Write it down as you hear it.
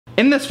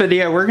In this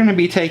video, we're going to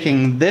be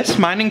taking this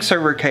mining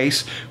server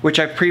case, which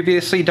I've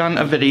previously done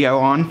a video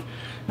on.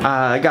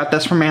 I got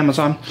this from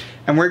Amazon,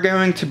 and we're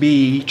going to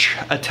be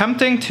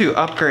attempting to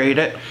upgrade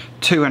it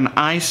to an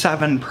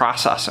i7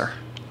 processor.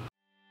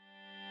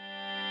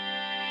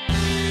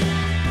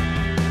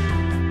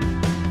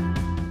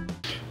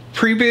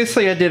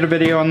 Previously, I did a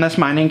video on this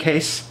mining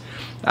case.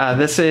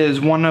 This is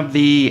one of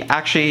the,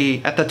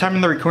 actually, at the time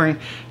of the recording,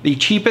 the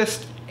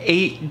cheapest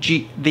 8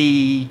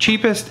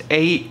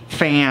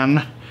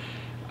 fan,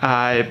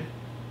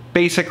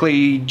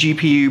 basically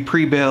GPU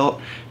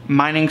pre-built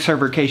mining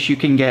server case you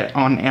can get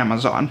on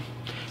Amazon.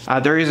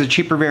 There is a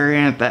cheaper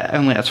variant that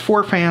only has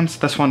 4 fans.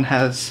 This one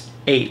has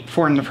 8,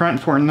 4 in the front,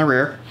 4 in the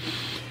rear.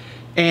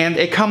 And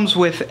it comes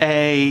with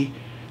a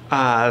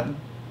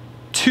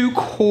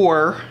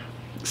 2-core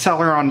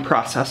Celeron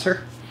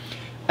processor.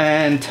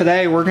 And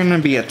today we're going to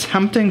be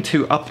attempting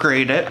to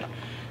upgrade it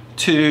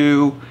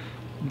to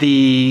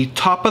the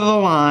top of the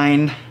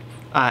line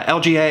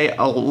LGA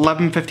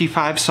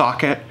 1155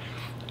 socket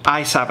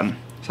i7.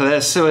 So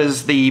this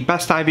is the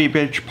best Ivy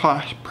Bridge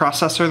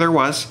processor there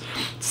was.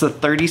 It's the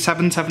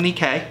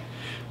 3770K.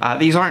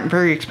 These aren't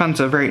very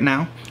expensive right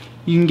now.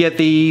 You can get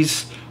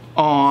these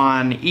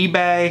on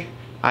eBay.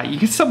 You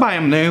can still buy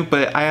them new,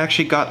 but I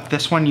actually got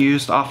this one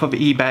used off of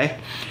eBay.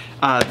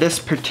 This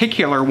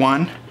particular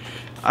one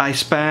I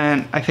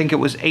spent, I think it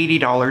was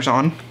 $80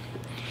 on,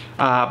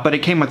 but it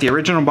came with the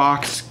original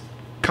box,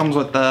 comes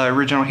with the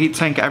original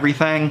heatsink,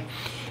 everything.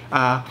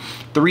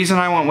 The reason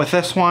I went with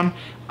this one,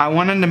 I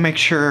wanted to make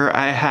sure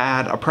I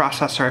had a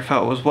processor I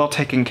felt was well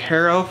taken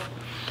care of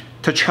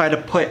to try to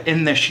put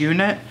in this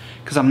unit,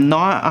 because I'm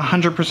not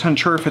 100%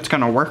 sure if it's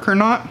going to work or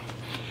not.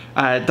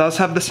 It does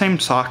have the same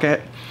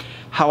socket.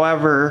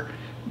 However,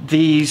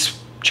 these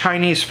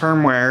Chinese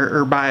firmware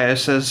or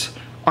BIOSes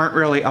aren't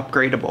really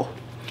upgradable,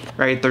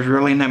 right? There's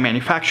really no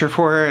manufacturer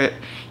for it.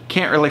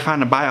 Can't really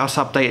find a BIOS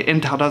update.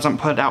 Intel doesn't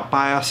put out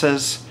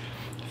BIOSes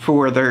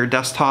for their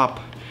desktop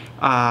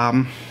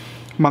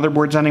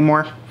motherboards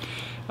anymore.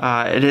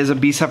 It is a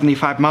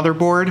B75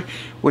 motherboard,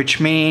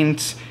 which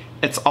means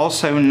it's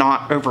also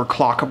not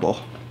overclockable.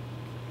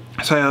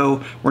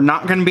 So we're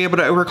not going to be able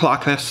to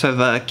overclock this. So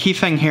the key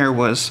thing here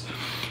was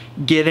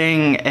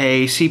getting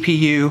a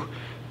CPU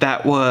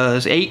that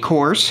was 8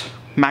 cores,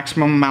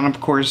 maximum amount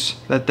of cores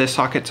that this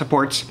socket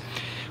supports,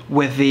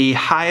 with the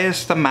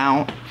highest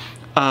amount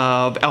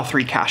of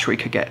L3 cache we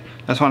could get.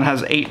 This one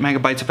has 8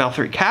 megabytes of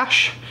L3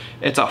 cache.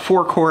 It's a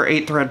 4-core,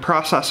 8-thread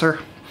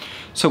processor.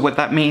 So what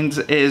that means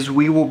is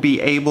we will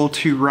be able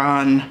to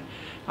run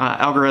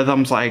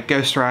algorithms like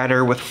Ghost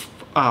Rider with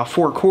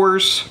 4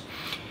 cores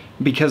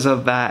because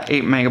of that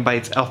 8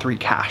 megabytes L3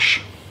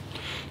 cache.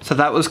 So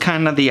that was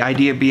kind of the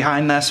idea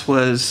behind this,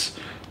 was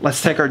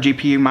let's take our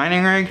GPU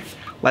mining rig,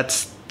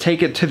 let's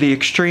take it to the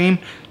extreme,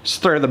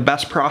 just throw the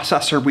best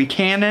processor we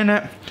can in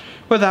it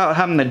without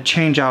having to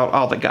change out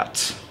all the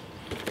guts.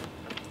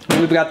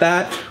 We've got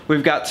that.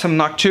 We've got some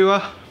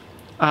Noctua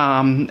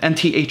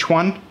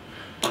NTH1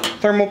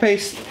 thermal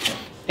paste,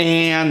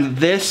 and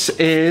this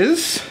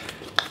is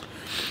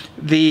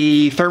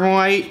the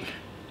Thermalite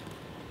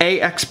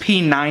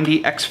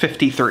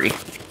AXP90X53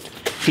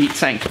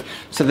 heatsink.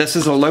 So this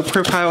is a low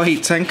profile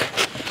heatsink.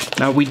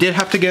 Now we did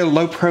have to go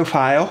low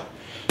profile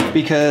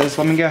because,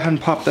 let me go ahead and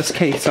pop this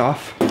case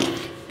off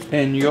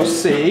and you'll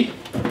see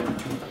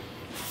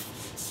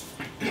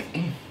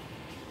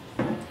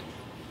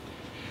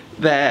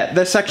that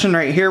this section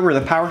right here where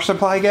the power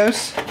supply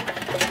goes,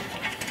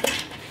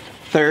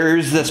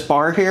 there's this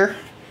bar here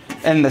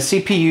and the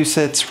CPU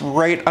sits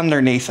right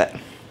underneath it.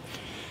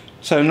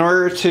 So in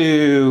order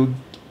to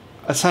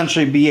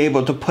essentially be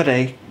able to put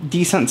a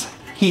decent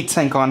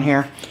heatsink on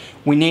here,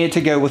 we needed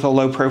to go with a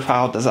low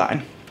profile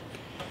design.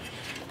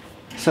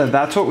 So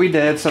that's what we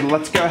did. So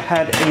let's go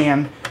ahead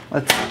and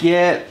let's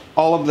get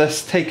all of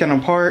this taken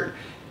apart.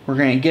 We're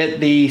going to get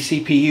the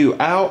CPU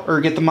out, or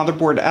get the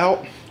motherboard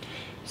out,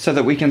 so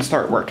that we can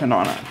start working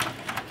on it.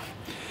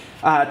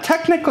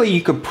 Technically,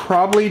 you could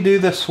probably do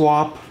the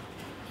swap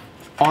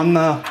on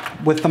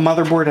with the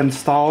motherboard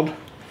installed,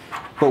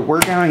 but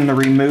we're going to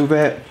remove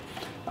it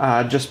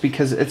just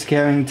because it's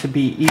going to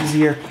be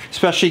easier,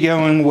 especially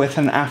going with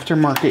an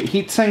aftermarket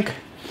heatsink.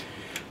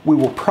 We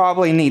will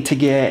probably need to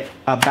get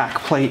a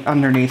back plate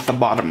underneath the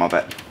bottom of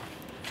it.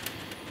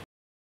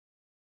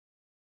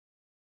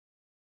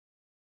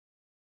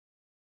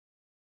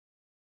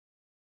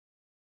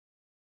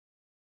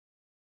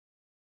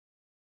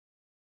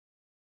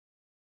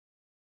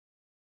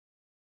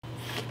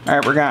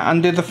 Alright, we're going to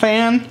undo the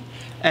fan,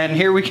 and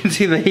here we can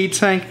see the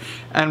heatsink,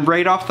 and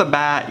right off the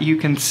bat you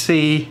can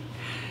see,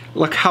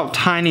 look how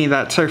tiny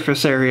that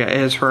surface area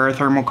is for our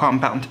thermal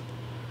compound.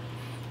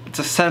 It's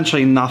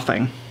essentially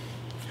nothing.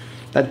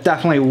 That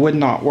definitely would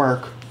not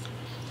work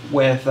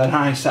with an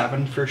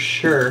i7 for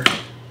sure.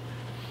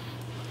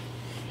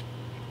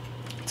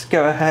 Let's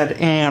go ahead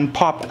and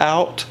pop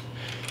out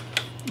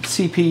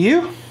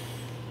CPU.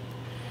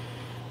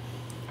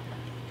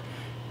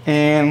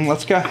 And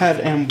let's go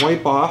ahead and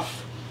wipe off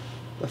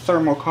the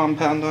thermal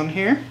compound on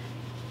here.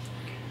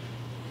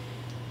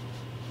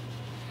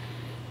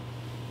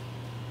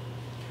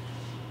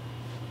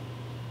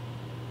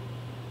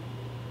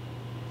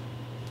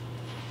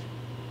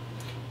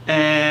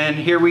 And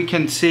here we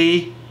can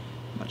see,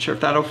 not sure if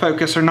that'll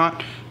focus or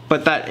not,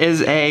 but that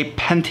is a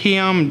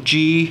Pentium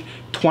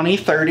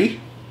G2030.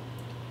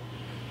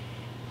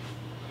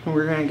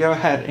 We're going to go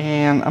ahead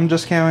and I'm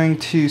just going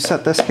to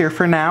set this here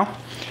for now.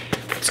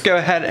 Let's go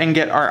ahead and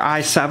get our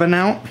i7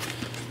 out.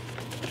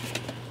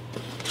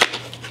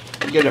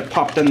 Get it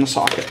popped in the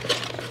socket.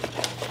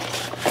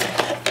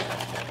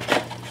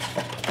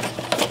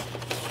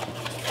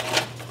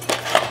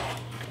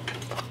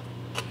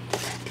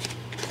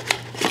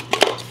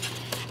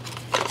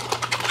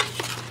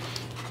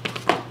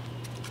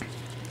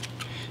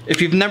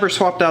 If you've never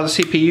swapped out a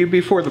CPU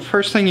before, the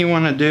first thing you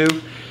want to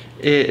do,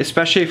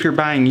 especially if you're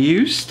buying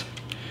used,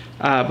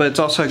 but it's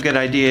also a good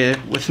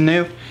idea with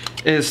new,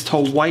 is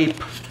to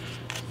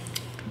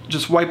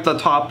just wipe the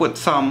top with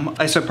some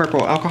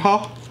isopropyl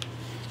alcohol,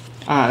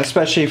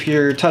 especially if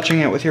you're touching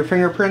it with your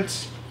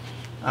fingerprints,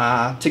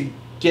 to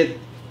get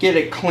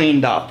it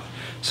cleaned up.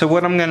 So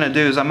what I'm going to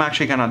do is I'm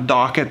actually going to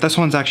dock it. This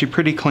one's actually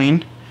pretty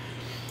clean.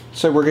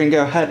 So we're going to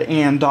go ahead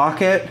and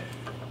dock it.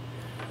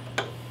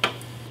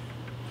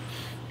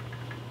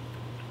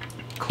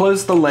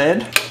 Close the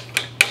lid,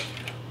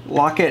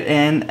 lock it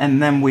in,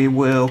 and then we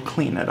will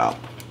clean it up.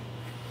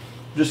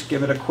 Just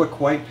give it a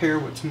quick wipe here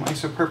with some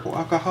isopropyl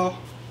alcohol.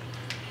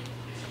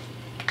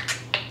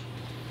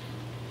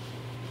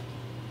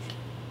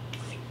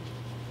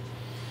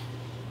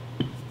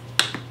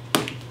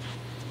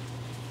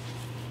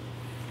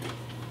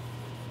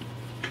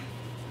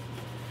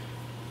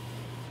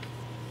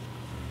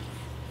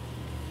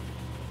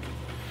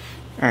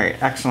 Alright,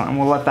 excellent. And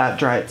we'll let that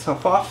dry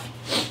itself off.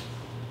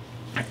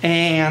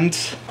 And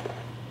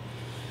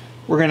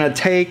we're going to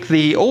take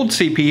the old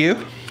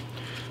CPU,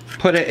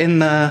 put it in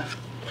the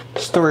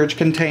storage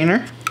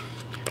container,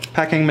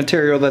 packing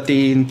material that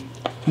the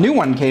new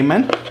one came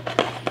in.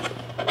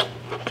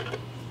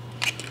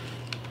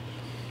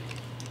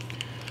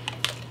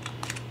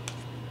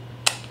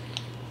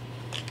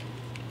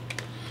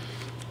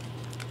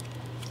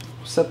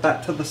 Set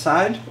that to the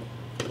side.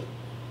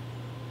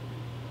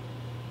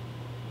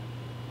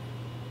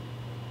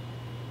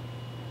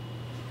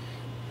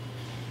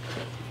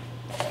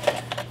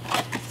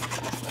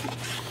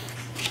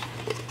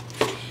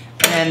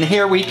 And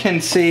here we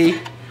can see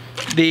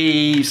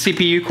the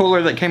CPU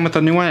cooler that came with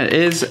the new one. It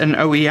is an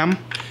OEM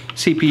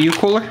CPU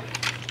cooler.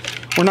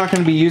 We're not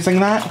going to be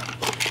using that,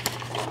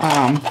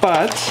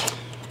 but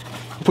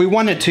if we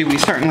wanted to, we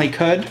certainly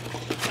could.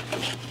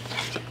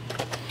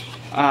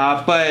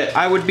 But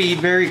I would be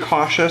very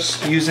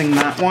cautious using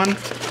that one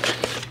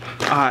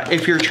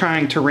if you're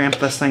trying to ramp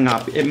this thing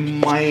up. It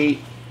might,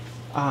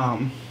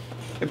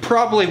 it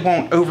probably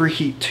won't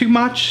overheat too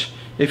much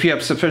if you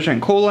have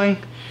sufficient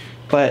cooling.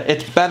 But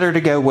it's better to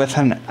go with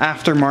an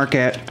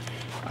aftermarket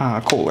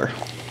cooler.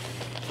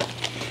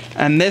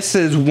 And this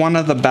is one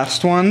of the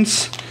best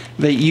ones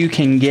that you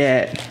can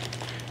get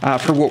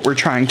for what we're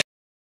trying to.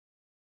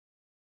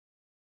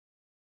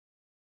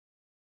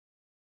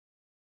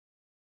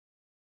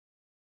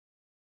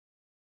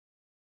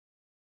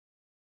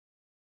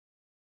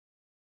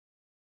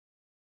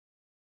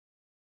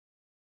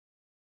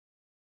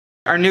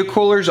 Our new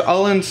cooler's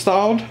all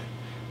installed.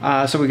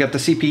 So we got the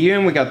CPU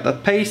in, we got the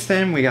paste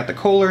in, we got the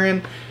cooler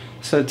in.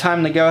 So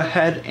time to go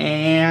ahead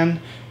and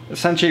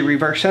essentially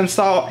reverse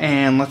install,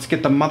 and let's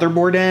get the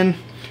motherboard in.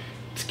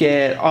 Let's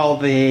get all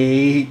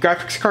the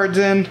graphics cards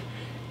in,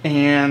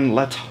 and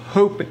let's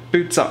hope it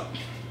boots up.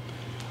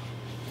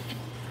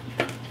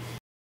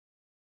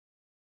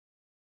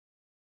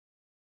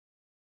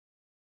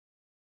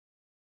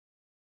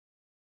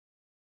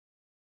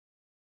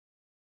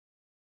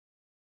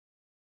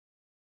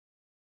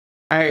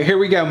 Alright, here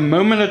we go.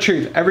 Moment of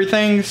truth.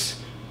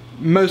 Everything's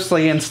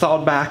mostly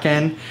installed back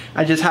in.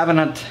 I just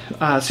haven't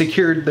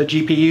secured the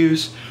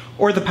GPUs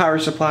or the power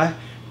supply,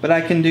 but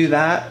I can do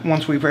that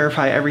once we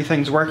verify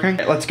everything's working.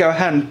 Let's go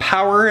ahead and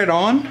power it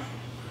on.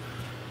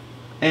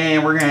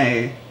 And we're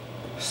going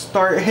to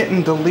start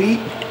hitting delete.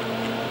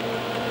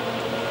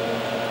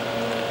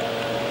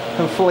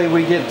 Hopefully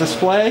we get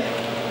display.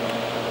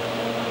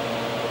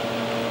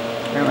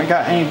 We haven't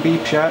got any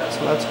beeps yet,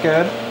 so that's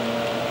good.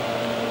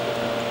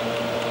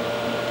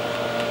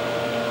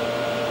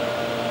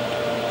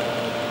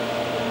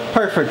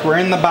 Perfect, we're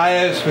in the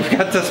BIOS, we've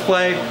got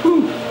display.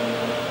 Whew.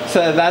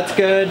 So that's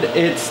good,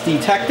 it's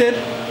detected.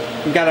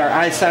 We've got our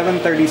i7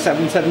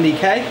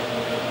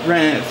 3770K,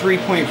 running at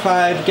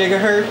 3.5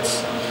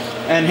 gigahertz.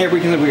 And here we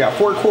got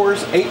 4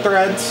 cores, 8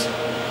 threads.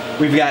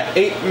 We've got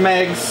 8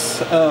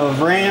 megs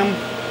of RAM.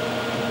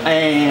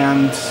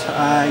 And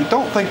I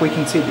don't think we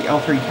can see the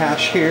L3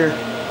 cache here.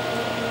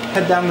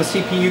 Head down the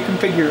CPU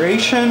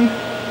configuration.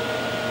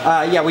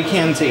 Yeah, we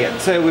can see it.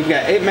 So we've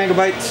got 8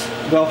 megabytes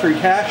of L3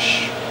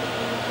 cache.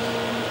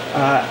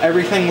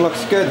 Everything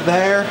looks good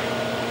there.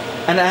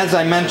 And as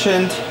I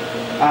mentioned,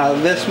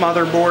 this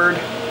motherboard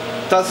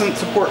doesn't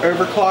support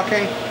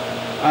overclocking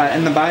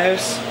in the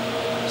BIOS.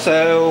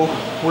 So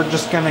we're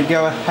just going to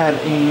go ahead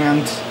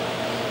and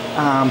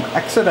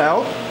exit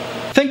out.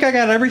 I think I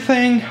got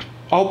everything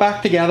all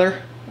back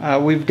together.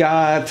 We've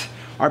got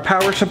our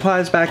power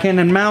supplies back in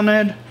and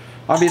mounted.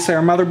 Obviously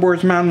our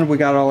motherboard's mounted, we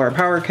got all our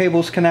power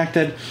cables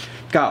connected,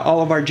 got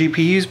all of our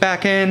GPUs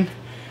back in,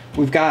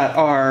 we've got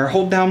our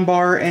hold down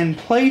bar in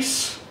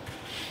place,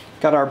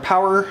 got our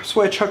power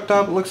switch hooked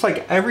up. Looks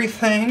like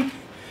everything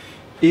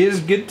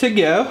is good to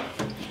go.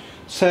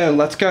 So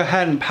let's go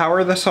ahead and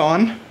power this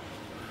on.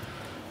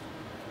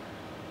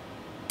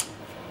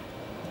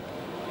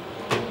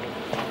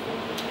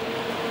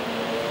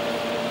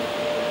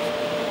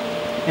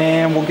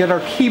 And we'll get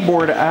our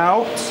keyboard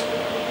out.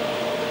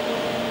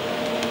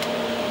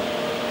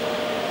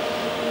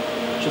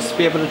 Just to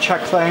be able to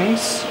check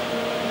things.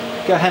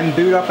 Go ahead and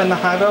boot up into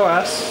Hive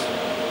OS.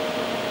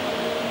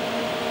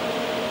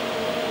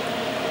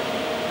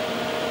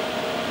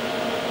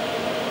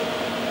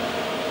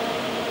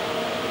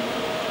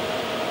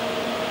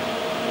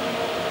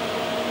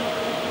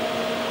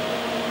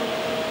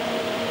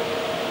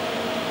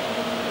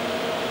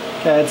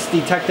 Okay, it's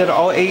detected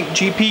all 8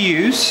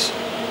 GPUs.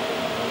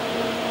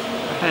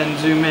 Go ahead and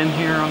zoom in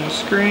here on the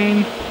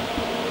screen.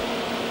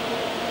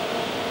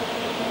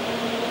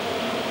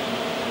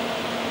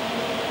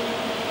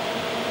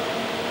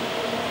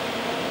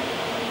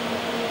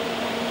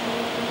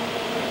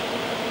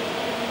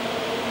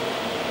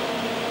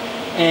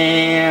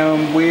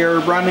 And we're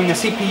running a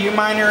CPU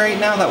miner right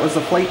now. That was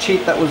the flight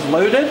sheet that was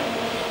loaded.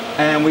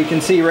 And we can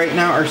see right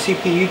now our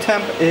CPU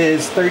temp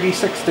is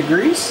 36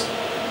 degrees.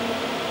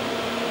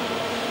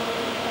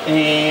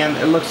 And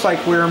it looks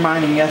like we're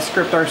mining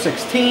script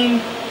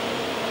R16.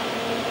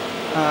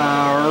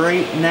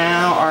 Right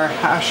now our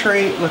hash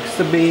rate looks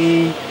to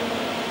be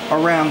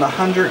around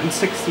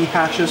 160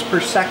 hashes per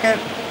second.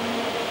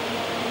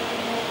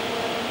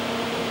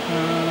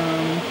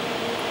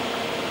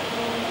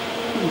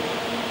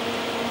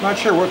 Not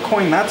sure what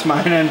coin that's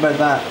mining, but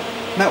that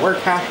network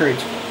hash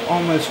rate's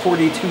almost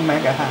 42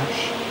 mega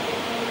hash.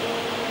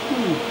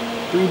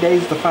 3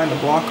 days to find a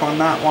block on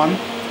that one.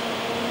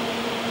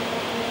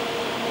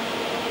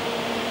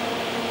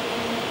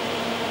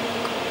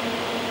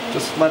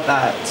 Just let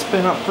that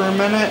spin up for a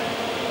minute,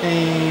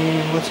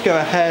 and let's go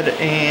ahead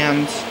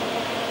and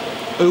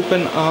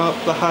open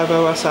up the Hive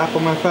OS app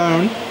on my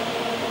phone,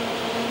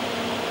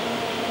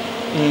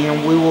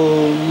 and we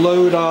will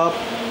load up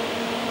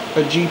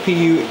a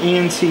GPU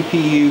and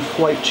CPU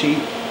flight sheet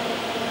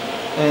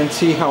and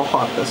see how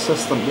hot the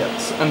system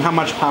gets and how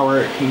much power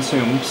it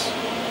consumes.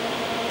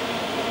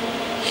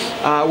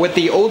 With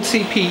the old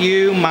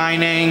CPU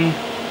mining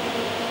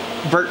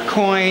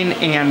Vertcoin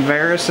and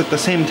Varus at the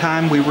same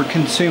time, we were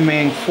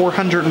consuming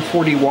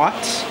 440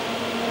 watts,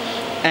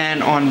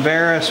 and on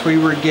Varus we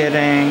were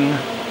getting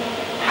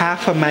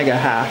half a mega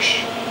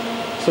hash.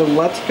 So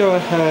let's go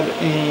ahead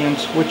and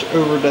switch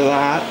over to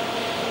that,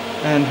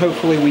 and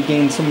hopefully we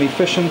gain some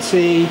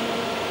efficiency.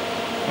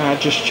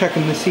 Just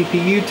checking the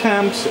CPU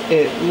temps,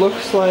 it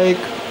looks like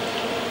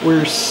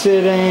we're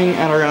sitting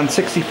at around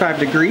 65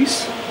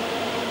 degrees,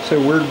 so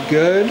we're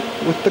good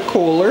with the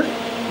cooler.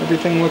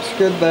 Everything looks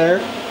good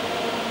there.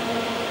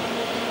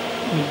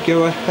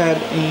 Go ahead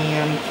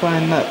and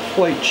find that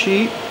flight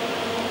sheet.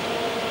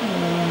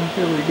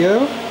 Here we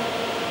go.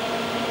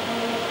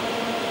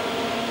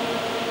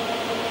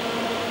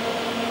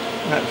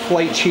 That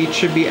flight sheet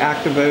should be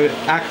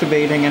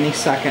activating any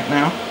second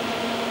now.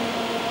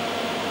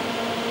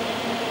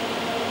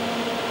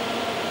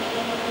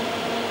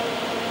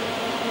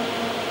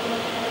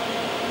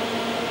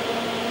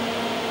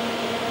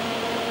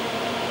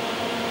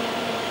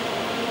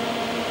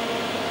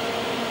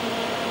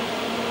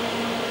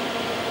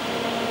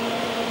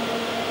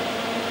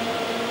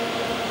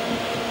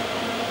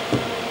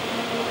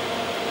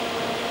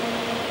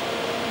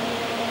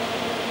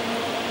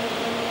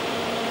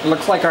 It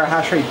looks like our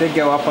hash rate did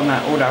go up on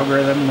that old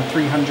algorithm to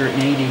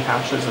 380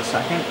 hashes a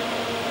second.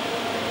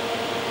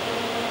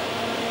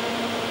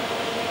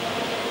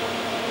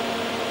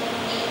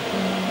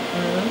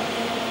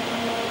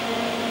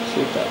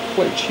 See if that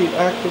flight sheet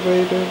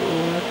activated,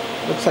 or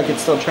looks like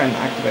it's still trying to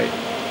activate.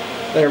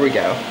 There we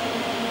go.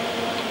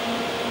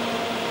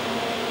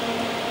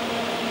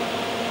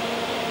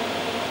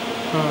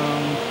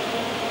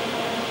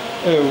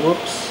 Oh,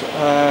 whoops,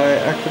 I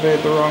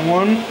activated the wrong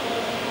one.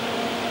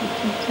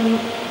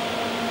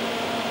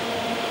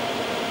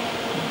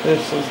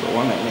 This is the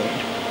one I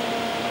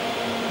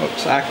need.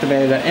 Oops,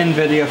 activated an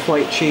NVIDIA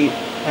flight sheet,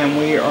 and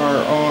we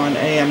are on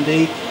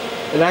AMD.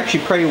 It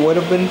actually probably would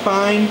have been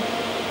fine,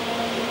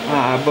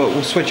 but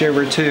we'll switch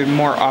over to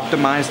more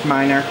optimized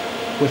miner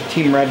with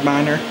Team Red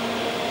Miner.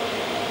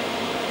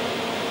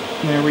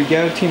 There we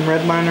go, Team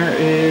Red Miner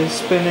is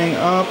spinning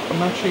up.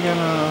 I'm actually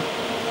gonna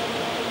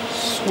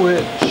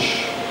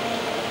switch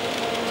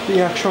to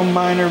the actual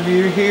miner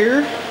view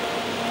here.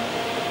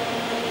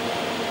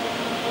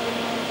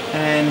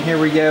 And here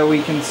we go,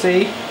 we can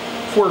see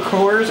 4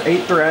 cores,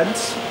 8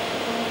 threads.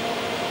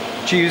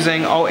 It's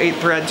using all 8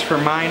 threads for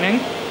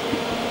mining.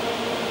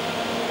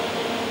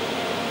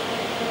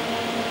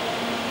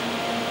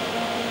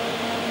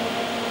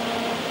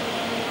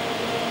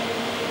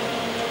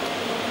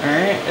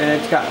 Alright,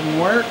 it's gotten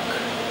work.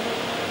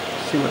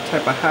 Let's see what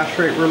type of hash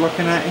rate we're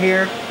looking at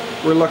here.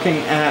 we're looking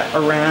at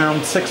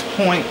around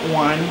 6.1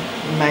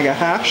 mega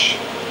hash.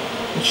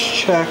 Let's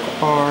check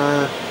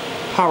our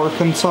power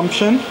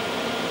consumption.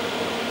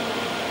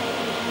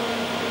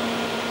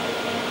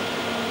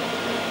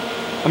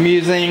 I'm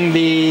using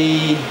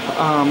the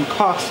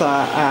Casa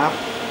app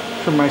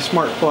for my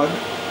smart plug,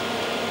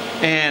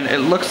 and it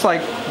looks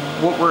like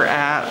what we're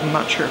at, I'm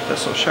not sure if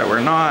this will show or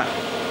not,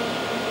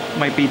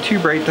 might be too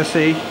bright to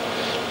see,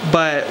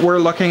 but we're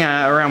looking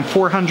at around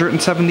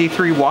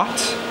 473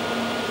 watts.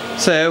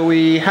 So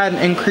we had an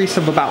increase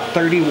of about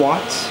 30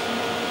 watts,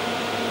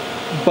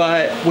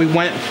 but we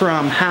went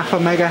from half a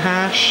mega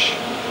hash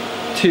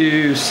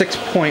to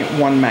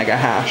 6.1 mega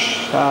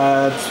hash.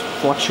 It's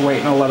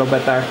fluctuating a little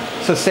bit there.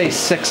 So say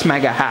 6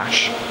 mega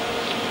hash.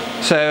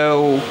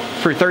 So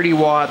for 30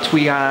 watts,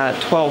 we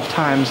got 12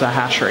 times the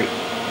hash rate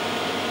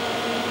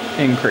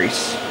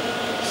increase.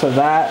 So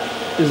that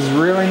is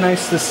really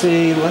nice to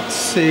see. Let's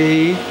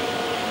see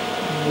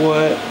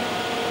what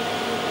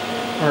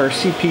our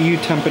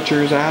CPU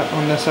temperature is at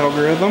on this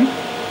algorithm.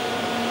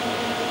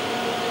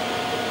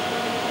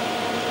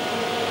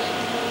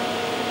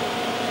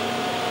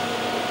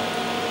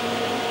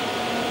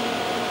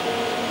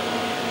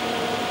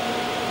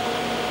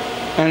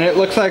 And it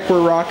looks like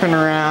we're rocking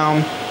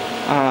around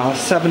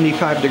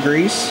 75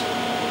 degrees.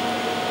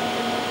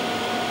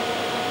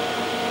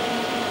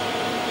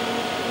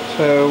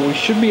 So we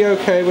should be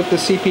okay with the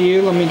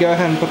CPU. Let me go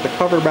ahead and put the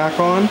cover back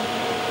on,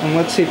 and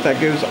let's see if that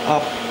goes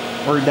up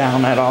or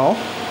down at all.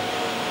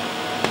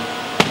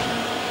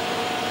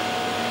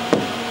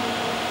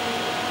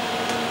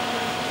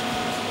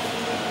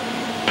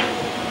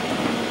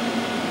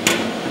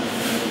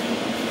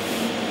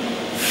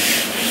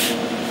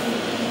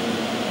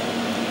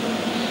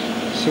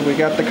 So we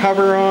got the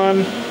cover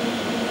on.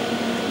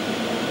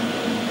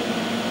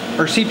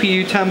 Our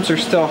CPU temps are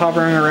still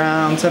hovering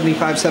around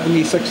 75,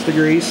 76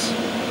 degrees.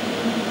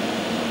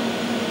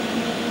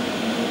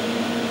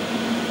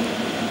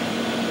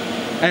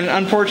 And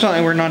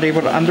unfortunately we're not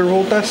able to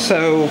undervolt this,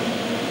 so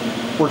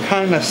we're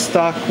kind of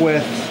stuck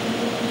with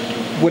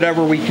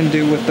whatever we can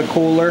do with the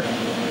cooler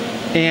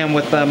and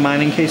with the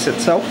mining case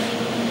itself.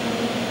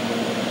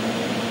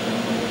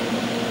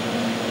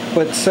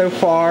 But so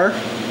far,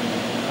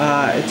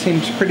 it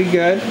seems pretty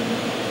good.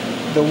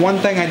 The one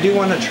thing I do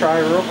want to try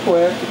real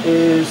quick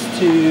is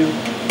to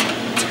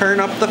turn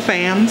up the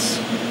fans.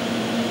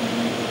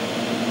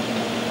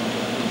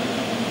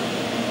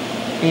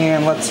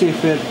 And let's see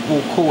if it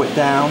will cool it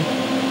down.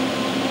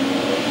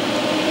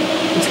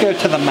 Let's go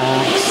to the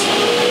max.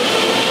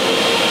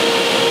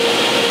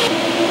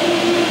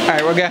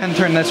 Alright, we'll go ahead and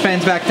turn those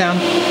fans back down.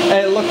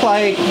 It looked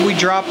like we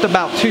dropped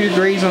about 2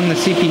 degrees on the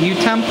CPU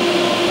temp,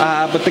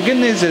 but the good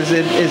news is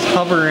it is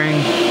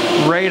hovering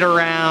right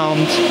around,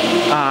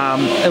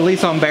 at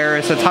least on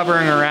Barris, it's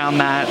hovering around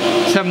that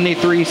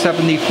 73,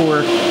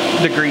 74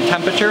 degree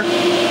temperature,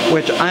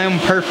 which I am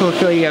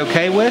perfectly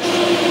okay with,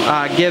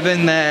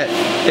 given that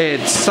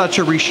it's such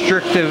a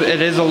restrictive,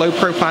 it is a low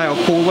profile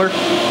cooler,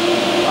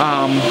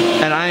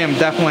 and I am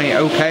definitely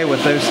okay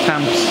with those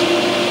temps.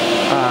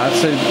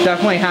 So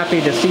definitely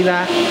happy to see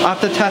that. I'll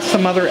have to test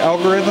some other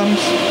algorithms.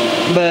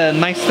 The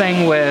nice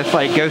thing with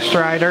like Ghost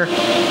Rider,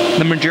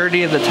 the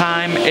majority of the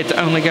time it's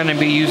only going to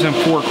be using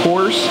 4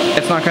 cores.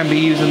 It's not going to be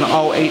using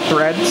all 8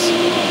 threads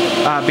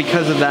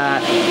because of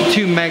that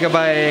 2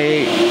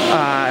 megabyte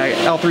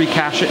L3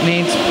 cache it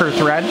needs per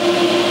thread.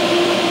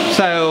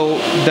 So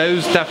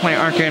those definitely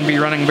aren't going to be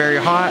running very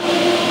hot.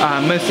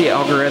 Most of the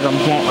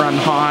algorithms won't run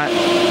hot.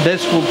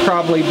 This will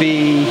probably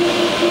be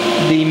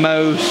the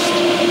most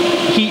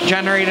heat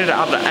generated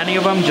out of any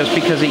of them just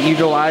because it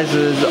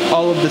utilizes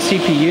all of the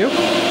CPU.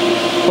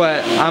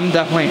 But I'm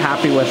definitely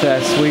happy with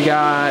this. We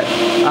got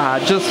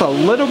just a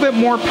little bit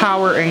more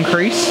power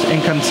increase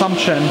in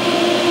consumption,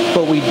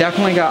 but we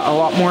definitely got a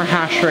lot more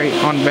hash rate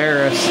on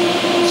Varus.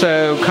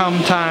 So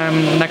come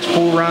time next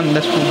pool run,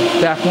 this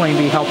will definitely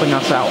be helping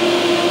us out.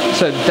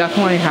 So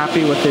definitely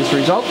happy with these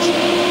results.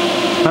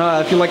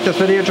 If you like this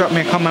video, drop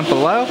me a comment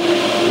below.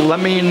 Let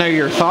me know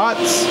your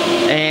thoughts.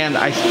 And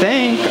I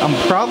think I'm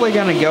probably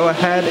going to go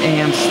ahead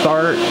and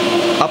start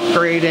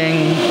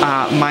upgrading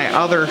my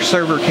other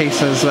server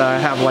cases that I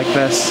have like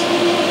this.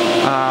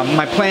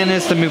 My plan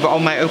is to move all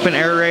my open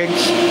air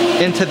rigs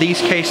into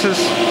these cases.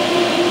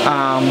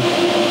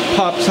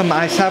 Pop some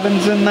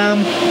i7s in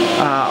them.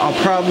 I'll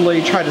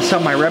probably try to sell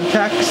my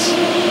RevTechs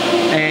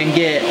and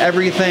get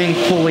everything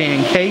fully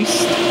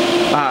encased.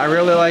 I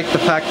really like the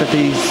fact that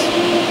these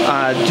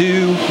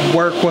do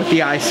work with the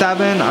i7.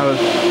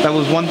 That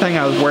was one thing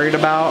I was worried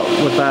about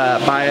with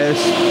BIOS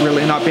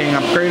really not being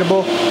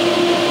upgradable.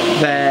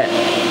 That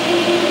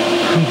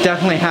I'm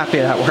definitely happy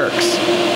that works.